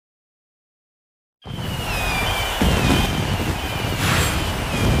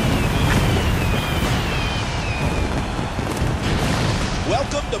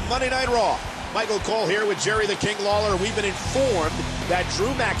Monday Night Raw. Michael Cole here with Jerry the King Lawler. We've been informed that Drew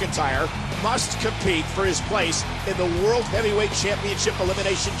McIntyre must compete for his place in the World Heavyweight Championship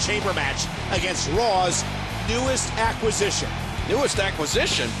Elimination Chamber match against Raw's newest acquisition. Newest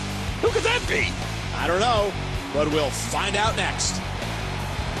acquisition? Who could that be? I don't know, but we'll find out next.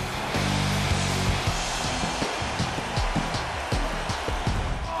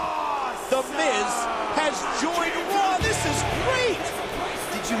 The Miz has joined Raw. This is great.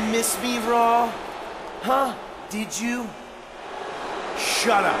 Did you miss me, Raw? Huh? Did you?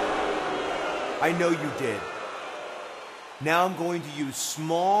 Shut up. I know you did. Now I'm going to use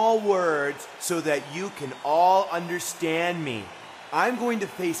small words so that you can all understand me. I'm going to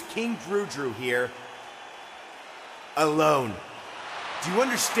face King Drew here alone. Do you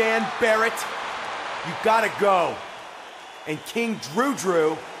understand, Barrett? You gotta go. And King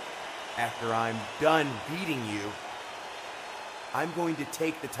Drew, after I'm done beating you, I'm going to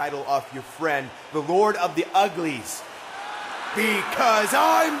take the title off your friend, the Lord of the Uglies. Because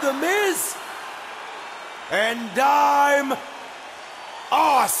I'm the Miz. And I'm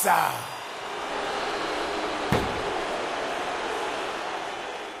awesome.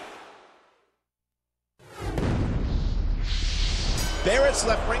 Barrett's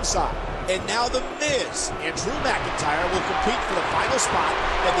left ringside, and now The Miz and Drew McIntyre will compete for the final spot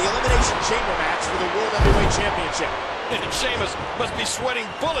in the Elimination Chamber match for the World Heavyweight Championship. And Sheamus must be sweating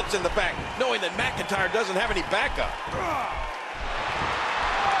bullets in the back, knowing that McIntyre doesn't have any backup.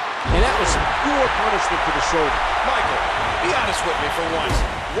 And that was pure punishment for the shoulder. Michael, be honest with me for once.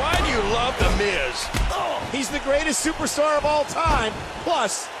 Why do you love The Miz? He's the greatest superstar of all time.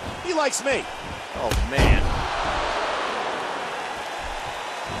 Plus, he likes me. Oh, man.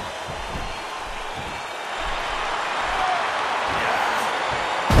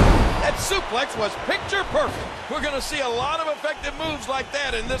 That suplex was picture perfect. We're going to see a lot of effective moves like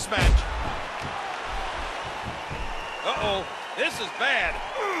that in this match. Uh-oh. This is bad.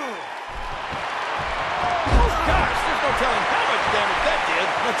 Oh, gosh, there's no telling how much damage that did.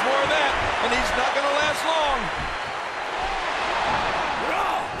 Much more of that, and he's not going to last long.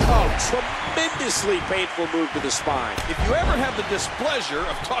 Oh, tremendously painful move to the spine. If you ever have the displeasure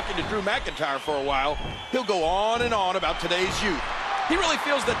of talking to Drew McIntyre for a while, he'll go on and on about today's youth. He really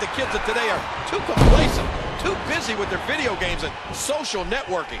feels that the kids of today are too complacent, too busy with their video games and social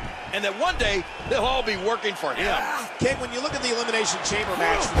networking, and that one day they'll all be working for him. Ken, when you look at the Elimination Chamber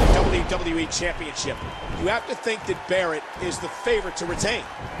match for the WWE Championship, you have to think that Barrett is the favorite to retain.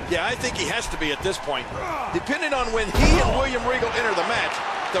 Yeah, I think he has to be at this point. Depending on when he and William Regal enter the match,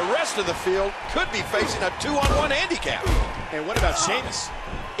 the rest of the field could be facing a 2-on-1 handicap. And what about Sheamus?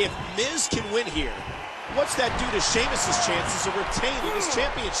 If Miz can win here, what's that do to Sheamus' chances of retaining his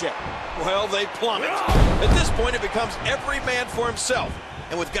championship? Well, they plummet. At this point, it becomes every man for himself.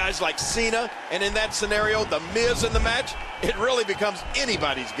 And with guys like Cena, and in that scenario, The Miz in the match, it really becomes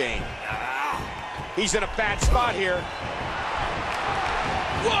anybody's game. He's in a bad spot here.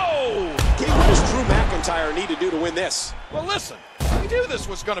 Whoa! What does Drew McIntyre need to do to win this? Well, listen, we knew this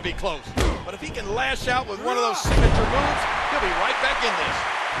was going to be close. But if he can lash out with one of those signature moves, he'll be right back in this.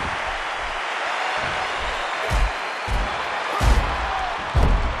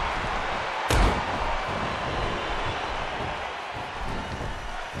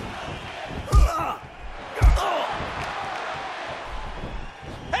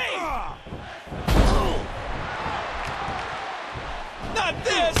 Not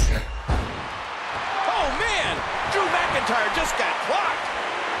this! Oh, man! Drew McIntyre just got clocked!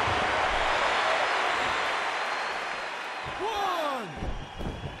 One!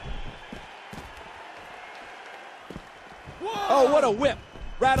 Oh, what a whip!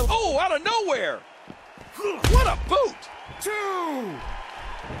 Rattle! Oh, out of nowhere! What a boot! Two!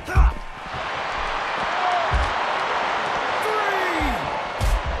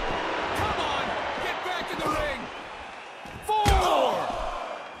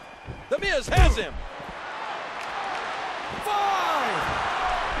 The Miz has him. 5!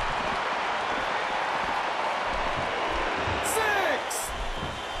 6!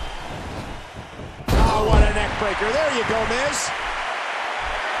 Oh, what a neck breaker. There you go, Miz.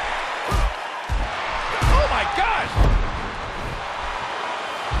 Oh, my gosh.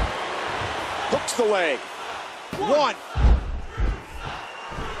 Hooks the leg. One.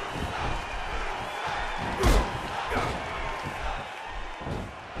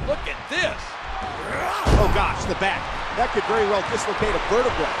 Look at this. Oh, gosh, the back. That could very well dislocate a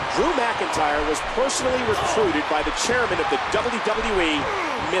vertebra. Drew McIntyre was personally recruited by the chairman of the WWE,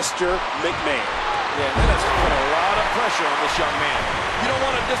 Mr. McMahon. Yeah, that has put a lot of pressure on this young man. You don't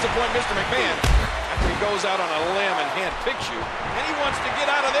want to disappoint Mr. McMahon. He goes out on a limb and handpicks you, and he wants to get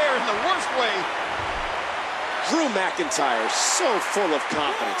out of there in the worst way. Drew McIntyre, so full of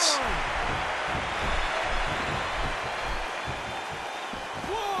confidence.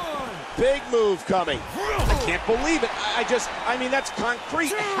 Big move coming. I can't believe it. I mean, that's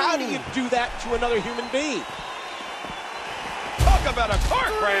concrete. How do you do that to another human being? Talk about a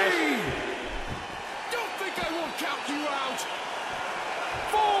car crash. Don't think I won't count you out.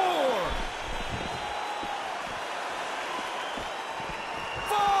 4,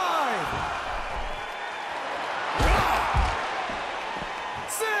 5,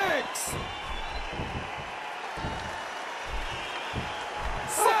 6.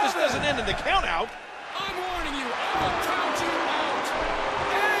 This doesn't end in the count out. I'm warning you, I will count you out.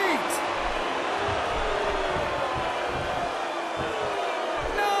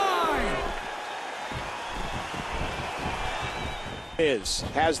 8, 9.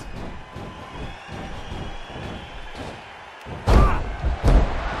 Has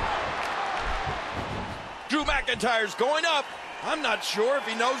Drew McIntyre's going up. I'm not sure if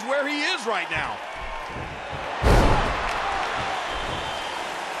he knows where he is right now.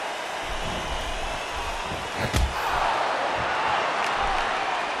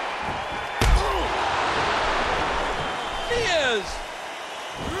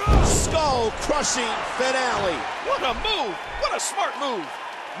 Skull-crushing finale. What a move! What a smart move!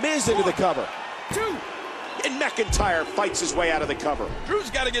 Miz into the cover. 2. And McIntyre fights his way out of the cover. Drew's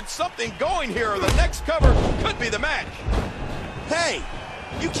got to get something going here, or the next cover could be the match. Hey,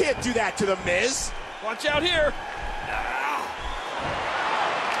 you can't do that to the Miz. Watch out here.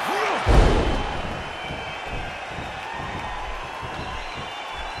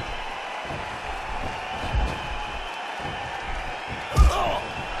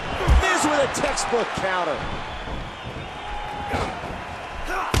 With a textbook counter.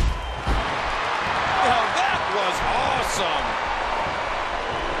 Now that was awesome.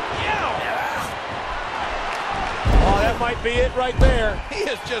 Yeah. Oh, that might be it right there. He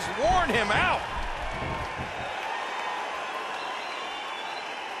has just worn him out.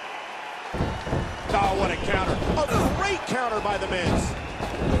 Oh, what a counter. A great counter by the Miz.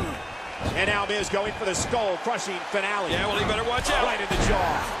 And now Miz going for the skull-crushing finale. Yeah, well, he better watch out. Right in the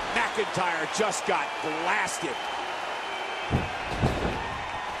jaw. McIntyre just got blasted.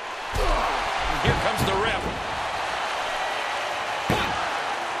 Here comes the ref.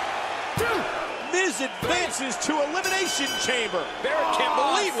 1, 2. Miz advances to Elimination Chamber. Barrett can't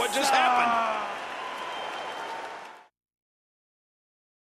believe what just happened.